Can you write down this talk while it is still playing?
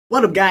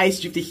What up guys,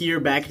 Drifty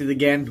here, back at it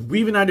again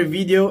with another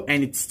video,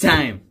 and it's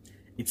time.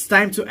 It's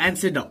time to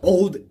answer the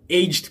old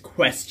aged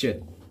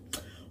question.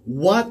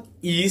 What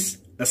is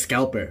a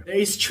scalper? There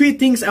is three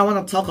things I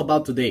want to talk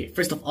about today.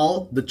 First of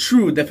all, the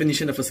true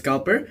definition of a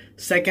scalper.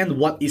 Second,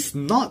 what is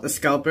not a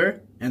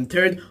scalper. And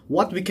third,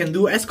 what we can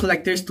do as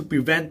collectors to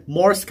prevent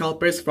more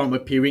scalpers from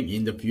appearing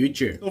in the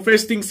future. So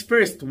first things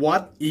first,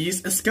 what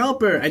is a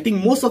scalper? I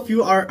think most of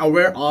you are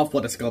aware of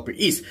what a scalper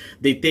is.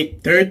 They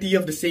take 30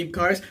 of the same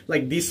cars,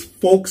 like these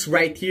folks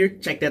right here.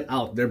 Check that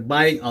out. They're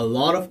buying a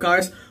lot of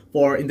cars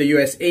for, in the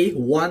USA,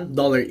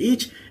 $1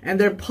 each, and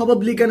they're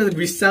probably gonna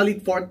resell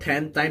it for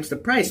 10 times the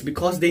price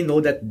because they know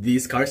that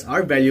these cars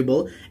are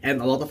valuable and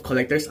a lot of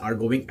collectors are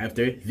going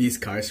after these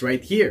cars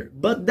right here.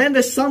 But then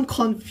there's some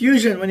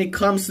confusion when it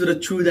comes to the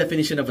true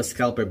definition of a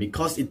scalper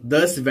because it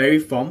does vary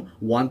from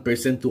one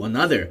person to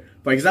another.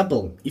 For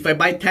example, if I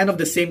buy 10 of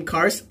the same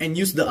cars and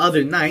use the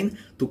other 9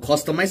 to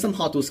customize some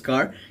Hot Wheels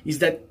car, is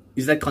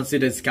that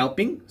considered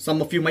scalping?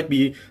 Some of you might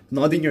be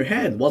nodding your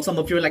head, while some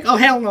of you are like, oh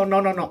hell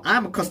no,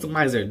 I'm a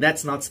customizer.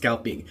 That's not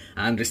scalping.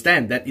 I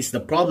understand, that is the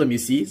problem, you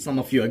see. Some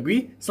of you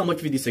agree, some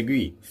of you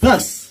disagree.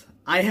 Thus,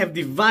 I have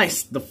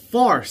devised the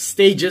 4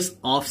 stages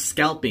of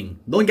scalping.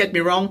 Don't get me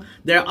wrong,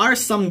 there are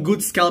some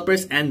good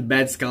scalpers and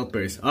bad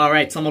scalpers.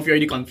 Alright, some of you are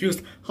already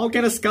confused. How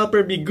can a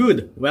scalper be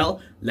good?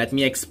 Well, let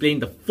me explain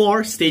the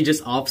 4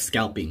 stages of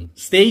scalping.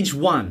 Stage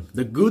 1,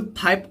 the good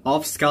type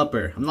of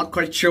scalper. I'm not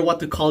quite sure what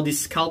to call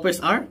these scalpers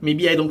are.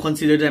 Maybe I don't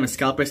consider them as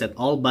scalpers at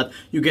all, but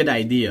you get the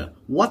idea.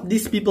 What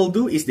these people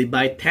do is they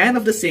buy 10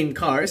 of the same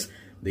cars,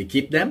 they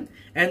keep them,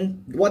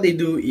 and what they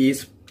do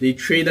is they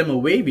trade them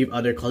away with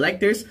other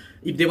collectors.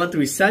 If they want to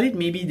resell it,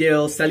 maybe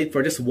they'll sell it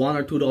for just $1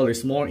 or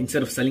 $2 more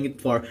instead of selling it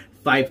for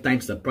 5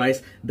 times the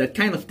price. That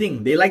kind of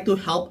thing. They like to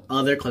help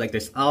other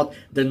collectors out.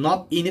 They're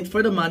not in it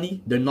for the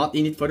money. They're not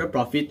in it for the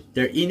profit.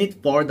 They're in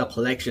it for the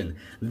collection.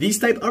 These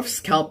type of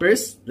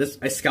scalpers,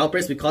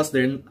 scalpers because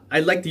I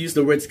like to use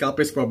the word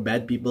scalpers for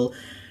bad people.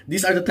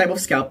 These are the type of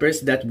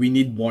scalpers that we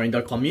need more in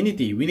our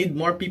community. We need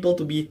more people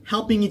to be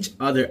helping each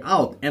other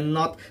out and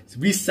not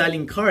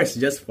reselling cars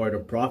just for the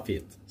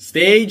profit.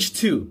 Stage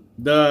 2,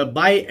 the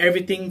buy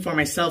everything for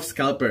myself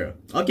scalper.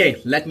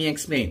 Okay, let me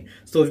explain.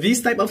 So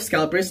these type of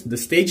scalpers, the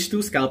stage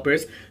 2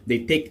 scalpers, they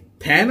take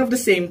 10 of the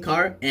same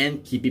car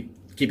and keep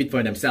it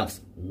for themselves.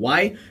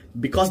 Why?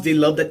 Because they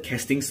love that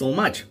casting so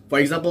much. For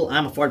example,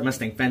 I'm a Ford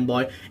Mustang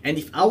fanboy, and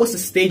if I was a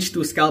stage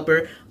 2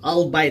 scalper,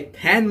 I'll buy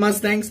 10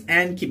 Mustangs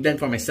and keep them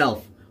for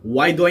myself.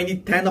 Why do I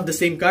need 10 of the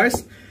same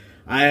cars?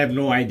 I have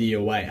no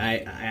idea why.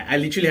 I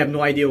literally have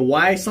no idea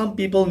why some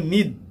people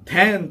need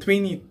 10,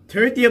 20,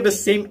 30 of the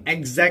same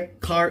exact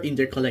car in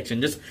their collection.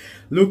 Just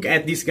look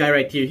at this guy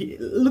right here.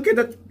 Look at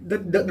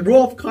that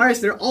row of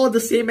cars. They're all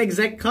the same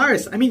exact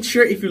cars. I mean,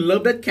 sure, if you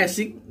love that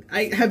casting,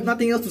 I have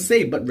nothing else to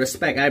say but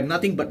respect. I have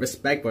nothing but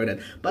respect for that.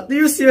 But do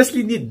you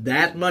seriously need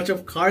that much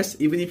of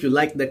cars even if you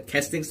like that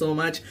casting so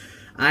much?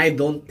 I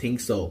don't think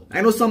so.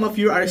 I know some of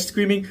you are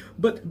screaming,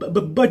 but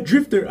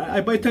Drifter,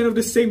 I buy 10 of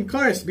the same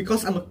cars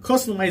because I'm a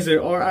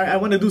customizer or I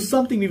want to do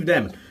something with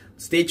them.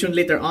 Stay tuned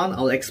later on.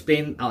 I'll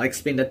explain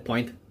that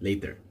point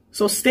later.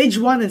 So stage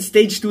 1 and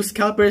stage 2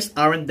 scalpers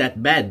aren't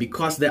that bad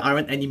because there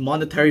aren't any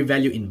monetary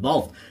value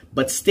involved.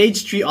 But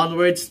stage 3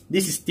 onwards,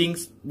 this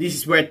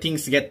is where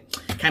things get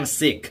kind of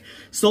sick.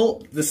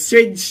 So the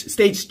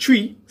stage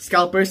 3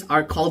 scalpers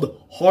are called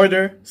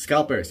hoarder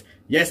scalpers.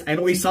 Yes, I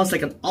know it sounds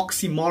like an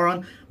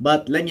oxymoron,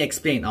 but let me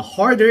explain. A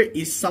hoarder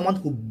is someone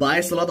who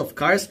buys a lot of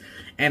cars,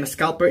 and a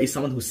scalper is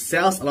someone who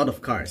sells a lot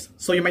of cars.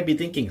 So you might be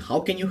thinking,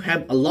 how can you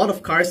have a lot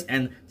of cars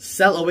and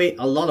sell away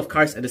a lot of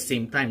cars at the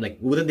same time? Like,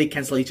 wouldn't they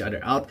cancel each other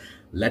out?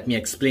 Let me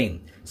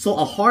explain. So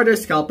a hoarder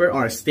scalper,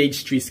 or a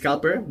stage 3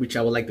 scalper, which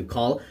I would like to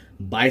call,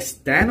 buys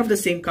 10 of the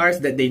same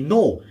cars that they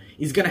know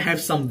is gonna have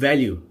some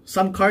value.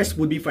 Some cars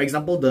would be, for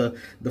example, the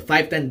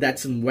 510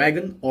 Datsun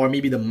wagon, or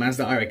maybe the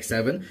Mazda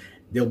RX-7.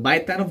 They'll buy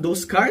 10 of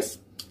those cars,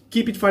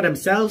 keep it for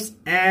themselves,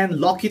 and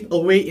lock it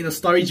away in a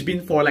storage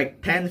bin for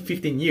like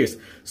 10-15 years.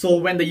 So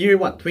when the year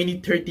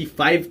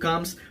 2035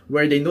 comes,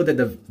 where they know that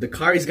the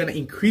car is gonna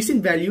increase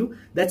in value,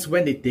 that's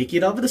when they take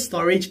it out of the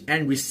storage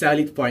and resell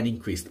it for an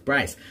increased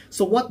price.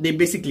 So what they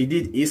basically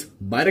did is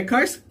buy the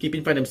cars, keep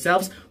it for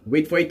themselves,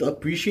 wait for it to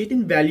appreciate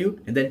in value,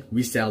 and then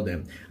resell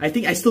them. I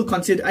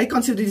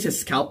consider this as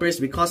scalpers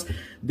because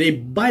they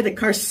buy the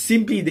cars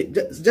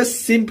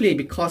just simply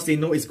because they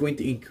know it's going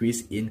to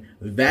increase in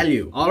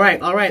value.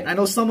 Alright, I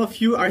know some of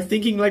you are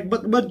thinking like,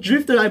 but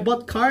Drifter, I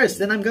bought cars,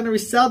 then I'm gonna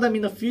resell them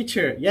in the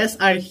future. Yes,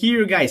 I hear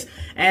you guys,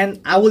 and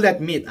I will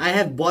admit, I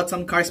have bought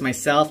some cars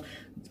myself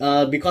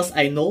because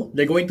I know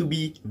they're going to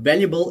be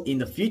valuable in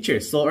the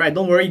future. So alright,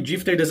 don't worry,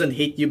 Drifter doesn't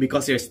hate you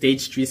because you're a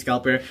stage 3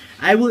 scalper.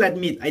 I will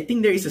admit, I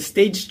think there is a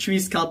stage 3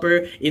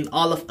 scalper in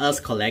all of us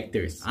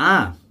collectors.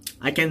 I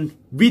can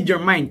read your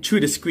mind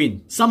through the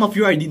screen. Some of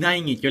you are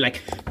denying it. You're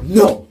like,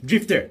 no,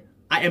 Drifter,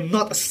 I am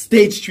not a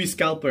stage 3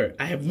 scalper.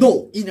 I have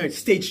no inner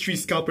stage 3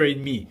 scalper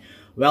in me.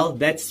 Well,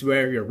 that's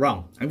where you're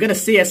wrong. I'm gonna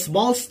say a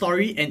small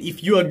story, and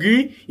if you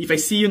agree, if I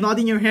see you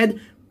nodding your head,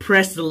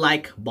 press the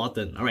like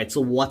button. Alright, so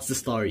what's the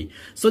story?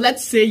 So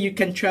let's say you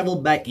can travel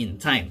back in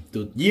time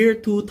to year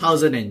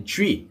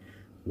 2003.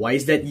 Why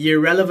is that year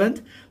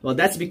relevant? Well,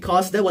 that's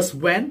because that was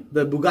when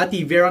the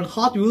Bugatti Veyron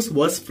Hot Wheels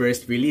was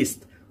first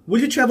released.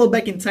 Would you travel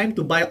back in time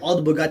to buy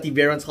all the Bugatti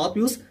Veyron's Hot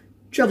Wheels?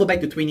 Travel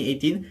back to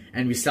 2018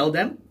 and resell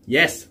them?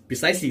 Yes,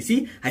 precisely.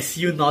 See, I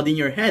see you nodding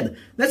your head.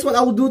 That's what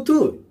I would do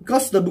too.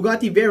 Because the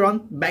Bugatti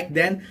Veyron back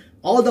then,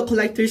 all the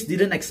collectors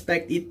didn't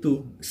expect it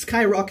to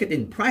skyrocket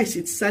in price.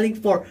 It's selling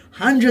for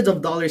hundreds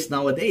of dollars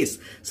nowadays.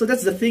 So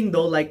that's the thing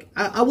though, like,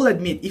 I will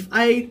admit, if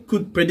I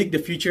could predict the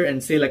future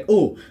and say like,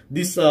 oh,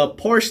 this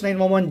Porsche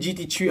 911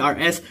 GT3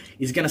 RS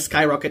is gonna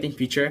skyrocket in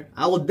future,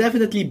 I will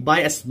definitely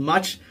buy as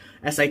much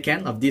as I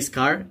can of this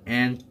car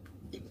and,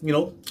 you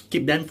know,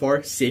 keep them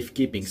for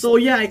safekeeping. So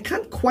yeah, I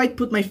can't quite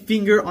put my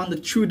finger on the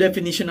true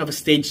definition of a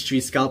stage 3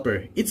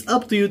 scalper. It's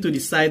up to you to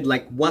decide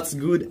like what's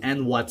good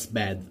and what's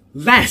bad.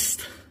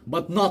 Last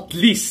but not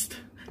least,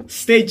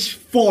 stage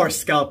 4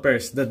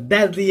 scalpers, the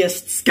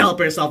deadliest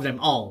scalpers of them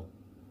all,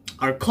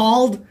 are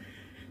called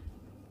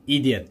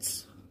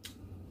idiots.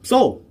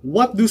 So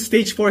what do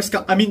stage 4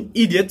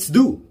 idiots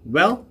do?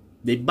 Well,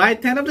 they buy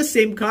 10 of the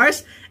same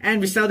cars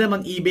and resell them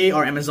on eBay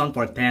or Amazon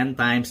for 10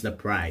 times the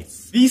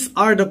price. These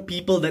are the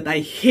people that I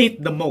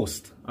hate the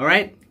most,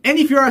 alright? And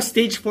if you're a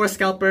stage 4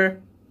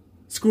 scalper,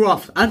 screw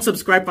off,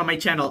 unsubscribe from my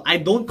channel. I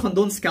don't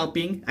condone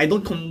scalping. I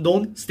don't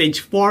condone stage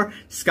 4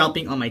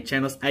 scalping on my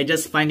channels. I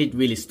just find it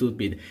really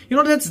stupid. You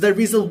know, that's the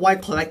reason why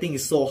collecting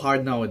is so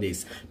hard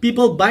nowadays.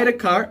 People buy the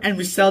car and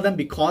resell them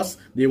because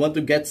they want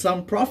to get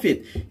some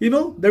profit. You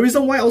know, the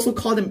reason why I also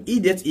call them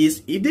idiots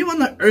is if they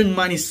want to earn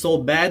money so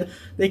bad,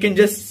 they can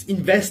just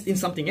invest in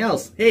something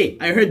else. Hey,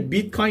 I heard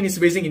Bitcoin is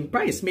raising in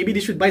price. Maybe they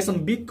should buy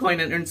some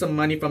Bitcoin and earn some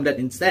money from that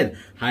instead.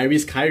 High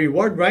risk, high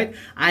reward, right?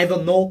 I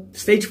don't know.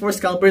 Stage 4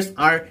 scalpers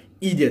are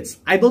idiots.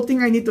 I don't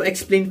think I need to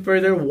explain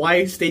further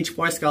why stage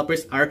 4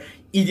 scalpers are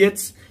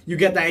idiots. You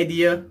get the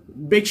idea.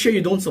 Make sure you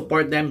don't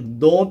support them.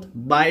 Don't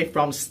buy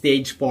from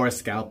stage 4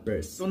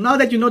 scalpers. So now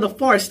that you know the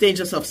 4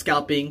 stages of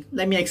scalping,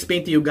 let me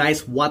explain to you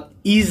guys what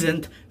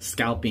isn't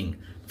scalping.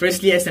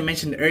 Firstly, as I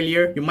mentioned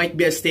earlier, you might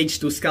be a stage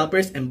 2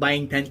 scalpers and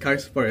buying 10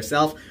 cars for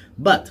yourself,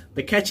 but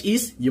the catch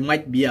is you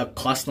might be a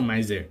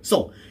customizer.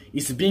 So,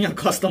 is being a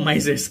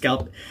customizer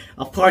scalp?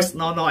 Of course,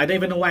 no, I don't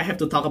even know why I have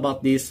to talk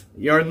about this.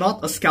 You're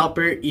not a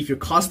scalper if you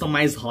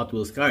customize Hot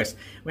Wheels cars.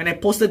 When I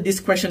posted this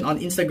question on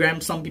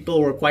Instagram, some people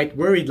were quite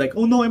worried, like,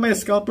 oh no, am I a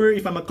scalper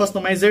if I'm a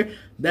customizer?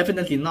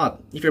 Definitely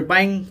not. If you're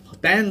buying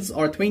 10s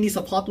or 20s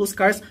of Hot Wheels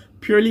cars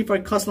purely for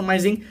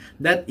customizing,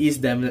 that's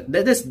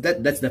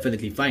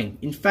definitely fine.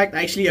 In fact,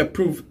 I actually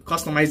approve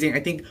customizing.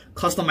 I think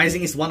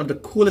customizing is one of the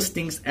coolest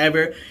things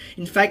ever.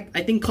 In fact,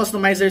 I think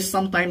customizers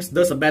sometimes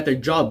does a better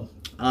job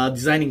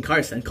designing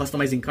cars and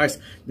customizing cars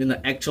than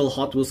the actual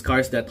Hot Wheels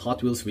cars that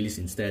Hot Wheels release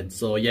instead.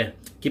 So yeah,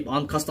 keep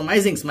on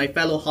customizing, my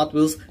fellow Hot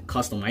Wheels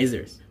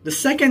customizers. The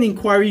second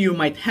inquiry you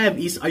might have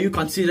is, are you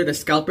considered a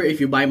scalper if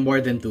you buy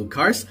more than 2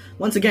 cars?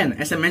 Once again,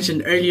 as I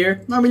mentioned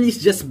earlier, normally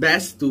it's just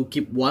best to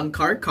keep 1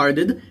 car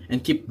carded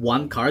and keep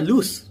 1 car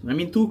loose. I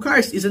mean, 2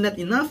 cars, isn't that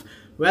enough?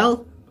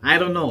 Well, I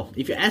don't know.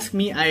 If you ask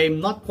me,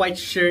 I'm not quite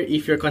sure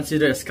if you're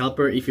considered a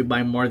scalper if you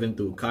buy more than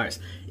 2 cars.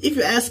 If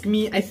you ask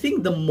me, I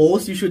think the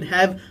most you should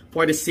have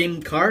for the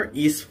same car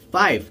is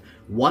 5.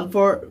 1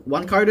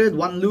 carded,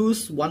 1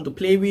 loose, 1 to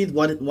play with,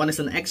 1 is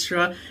an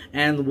extra,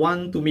 and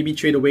 1 to maybe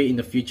trade away in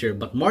the future.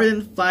 But more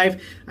than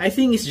 5, I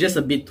think it's just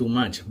a bit too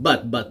much.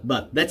 But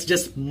that's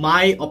just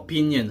my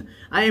opinion.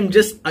 I'm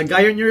just a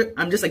guy on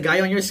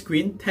your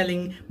screen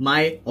telling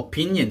my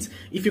opinions.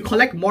 If you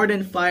collect more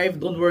than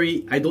 5, don't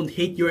worry, I don't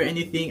hate you or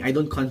anything. I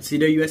don't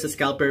consider you as a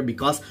scalper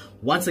because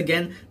once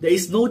again, there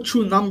is no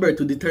true number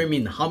to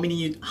determine how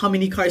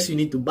many cars you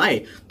need to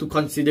buy to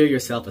consider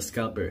yourself a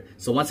scalper.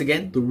 So once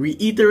again, to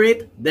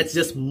reiterate, that's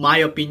just my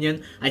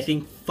opinion. I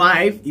think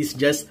 5 is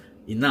just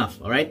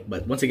enough, alright?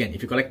 But once again,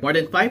 if you collect more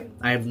than 5,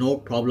 I have no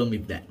problem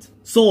with that.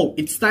 So,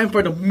 it's time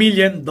for the $1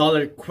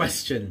 million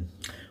question.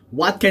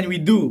 What can we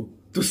do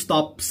to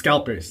stop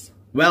scalpers?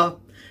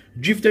 Well,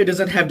 Drifter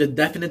doesn't have the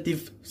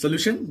definitive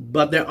solution,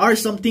 but there are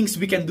some things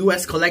we can do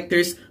as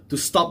collectors to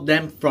stop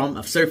them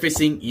from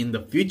surfacing in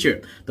the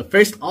future. The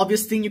first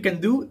obvious thing you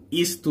can do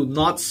is to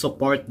not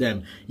support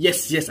them.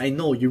 Yes, I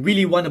know, you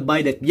really want to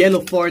buy that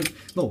yellow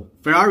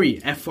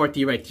Ferrari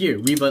F40 right here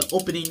with an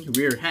opening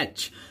rear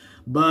hatch.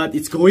 But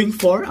it's going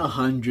for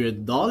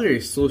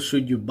 $100. So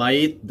should you buy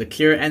it? The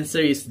clear answer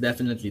is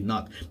definitely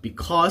not.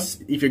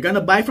 Because if you're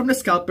gonna buy from the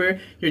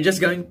scalper, you're just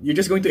going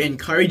to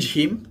encourage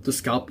him to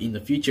scalp in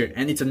the future.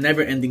 And it's a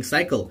never-ending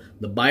cycle.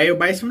 The buyer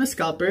buys from the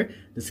scalper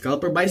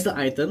buys the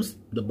items,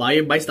 the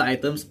buyer buys the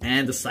items,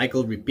 and the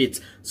cycle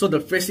repeats. So the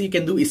first thing you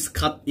can do is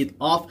cut it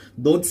off.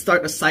 Don't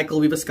start a cycle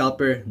with a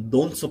scalper.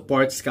 Don't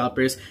support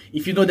scalpers.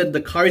 If you know that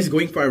the car is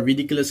going for a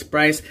ridiculous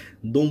price,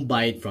 don't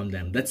buy it from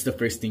them. That's the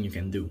first thing you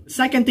can do. The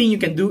second thing you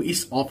can do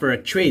is offer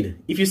a trade.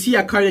 If you see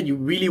a car that you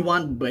really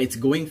want but it's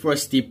going for a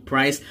steep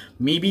price,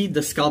 maybe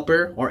the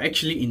scalper, or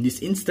actually in this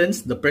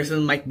instance, the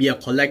person might be a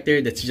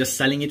collector that's just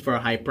selling it for a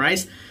high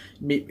price,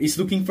 is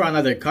looking for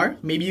another car,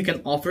 maybe you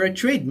can offer a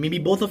trade. Maybe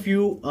both of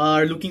you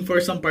are looking for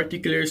some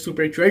particular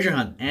super treasure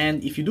hunt,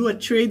 and if you do a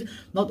trade,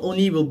 not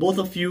only will both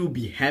of you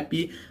be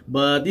happy,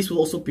 but this will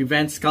also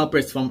prevent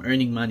scalpers from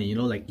earning money. You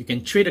know, like you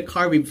can trade a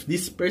car with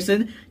this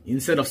person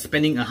instead of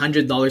spending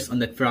 $100 on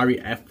that Ferrari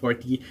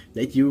F40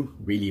 that you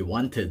really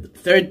wanted.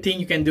 Third thing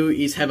you can do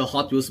is have a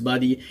Hot Wheels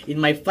buddy. In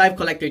my 5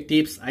 collector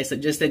tips, I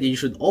suggested that you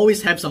should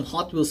always have some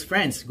Hot Wheels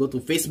friends. Go to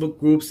Facebook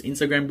groups,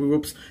 Instagram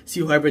groups, see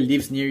whoever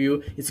lives near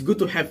you. It's good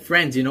to have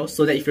friends, you know,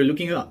 so that if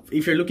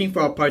you're looking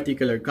for a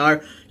particular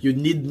car, you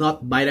need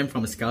not buy them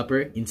from a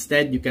scalper.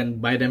 Instead, you can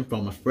buy them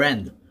from a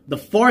friend. The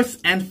fourth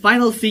and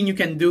final thing you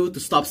can do to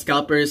stop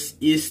scalpers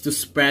is to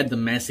spread the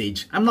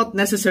message. I'm not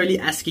necessarily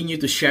asking you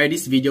to share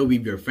this video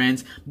with your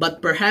friends,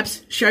 but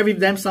perhaps share with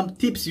them some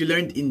tips you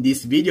learned in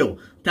this video.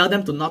 Tell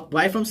them to not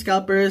buy from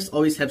scalpers,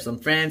 always have some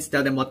friends,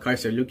 tell them what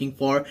cars you're looking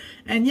for,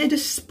 and yeah,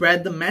 just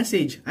spread the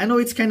message. I know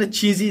it's kind of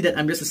cheesy that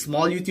I'm just a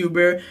small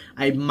YouTuber.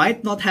 I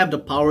might not have the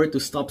power to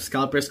stop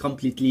scalpers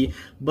completely,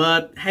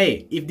 but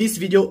hey, if this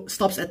video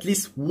stops at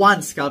least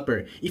one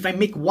scalper, if I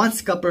make one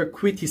scalper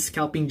quit his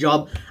scalping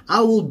job,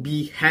 I will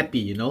be happy,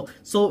 you know?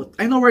 So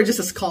I know we're just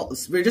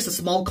a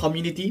small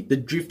community, the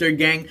Drifter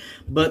Gang,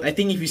 but I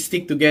think if we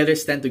stick together,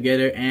 stand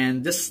together,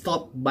 and just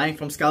stop buying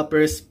from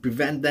scalpers,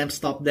 prevent them,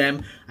 stop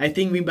them, I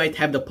think we might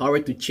have the power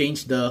to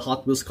change the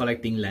Hot Wheels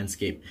collecting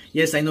landscape.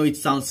 Yes, I know it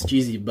sounds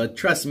cheesy, but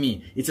trust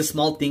me, it's the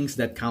small things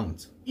that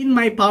count. In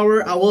my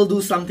power, I will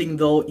do something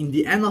though. In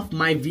the end of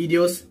my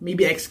videos,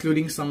 maybe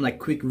excluding some like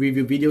quick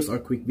review videos or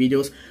quick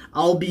videos,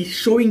 I'll be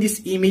showing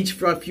this image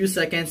for a few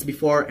seconds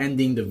before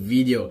ending the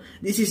video.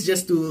 This is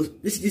just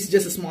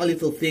a small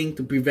little thing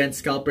to prevent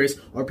scalpers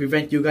or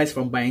prevent you guys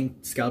from buying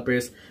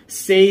scalpers.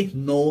 Say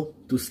no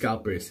to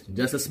scalpers.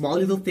 Just a small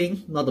little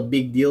thing, not a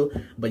big deal,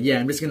 but yeah,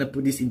 I'm just gonna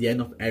put this in the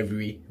end of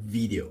every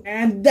video.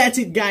 And that's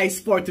it guys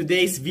for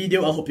today's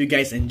video. I hope you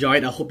guys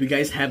enjoyed. I hope you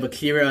guys have a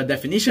clearer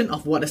definition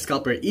of what a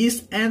scalper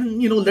is,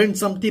 and you know, learn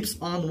some tips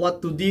on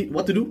what to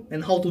do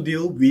and how to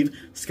deal with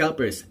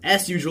scalpers.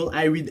 As usual,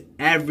 I read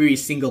every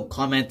single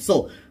comment,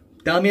 so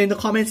tell me in the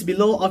comments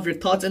below of your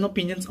thoughts and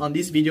opinions on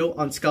this video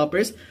on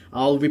scalpers.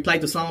 I'll reply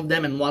to some of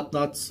them and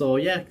whatnot. So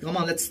yeah, come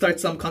on, let's start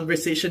some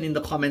conversation in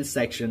the comments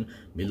section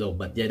below.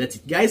 But yeah, that's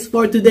it guys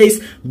for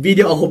today's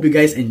video. I hope you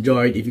guys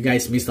enjoyed. If you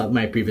guys missed out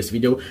my previous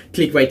video,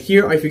 click right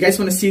here. Or if you guys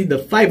want to see the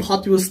 5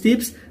 Hot Wheels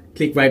tips,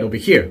 click right over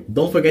here.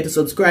 Don't forget to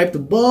subscribe to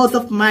both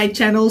of my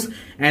channels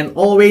and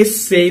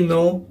always say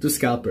no to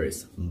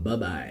scalpers. Bye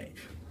bye.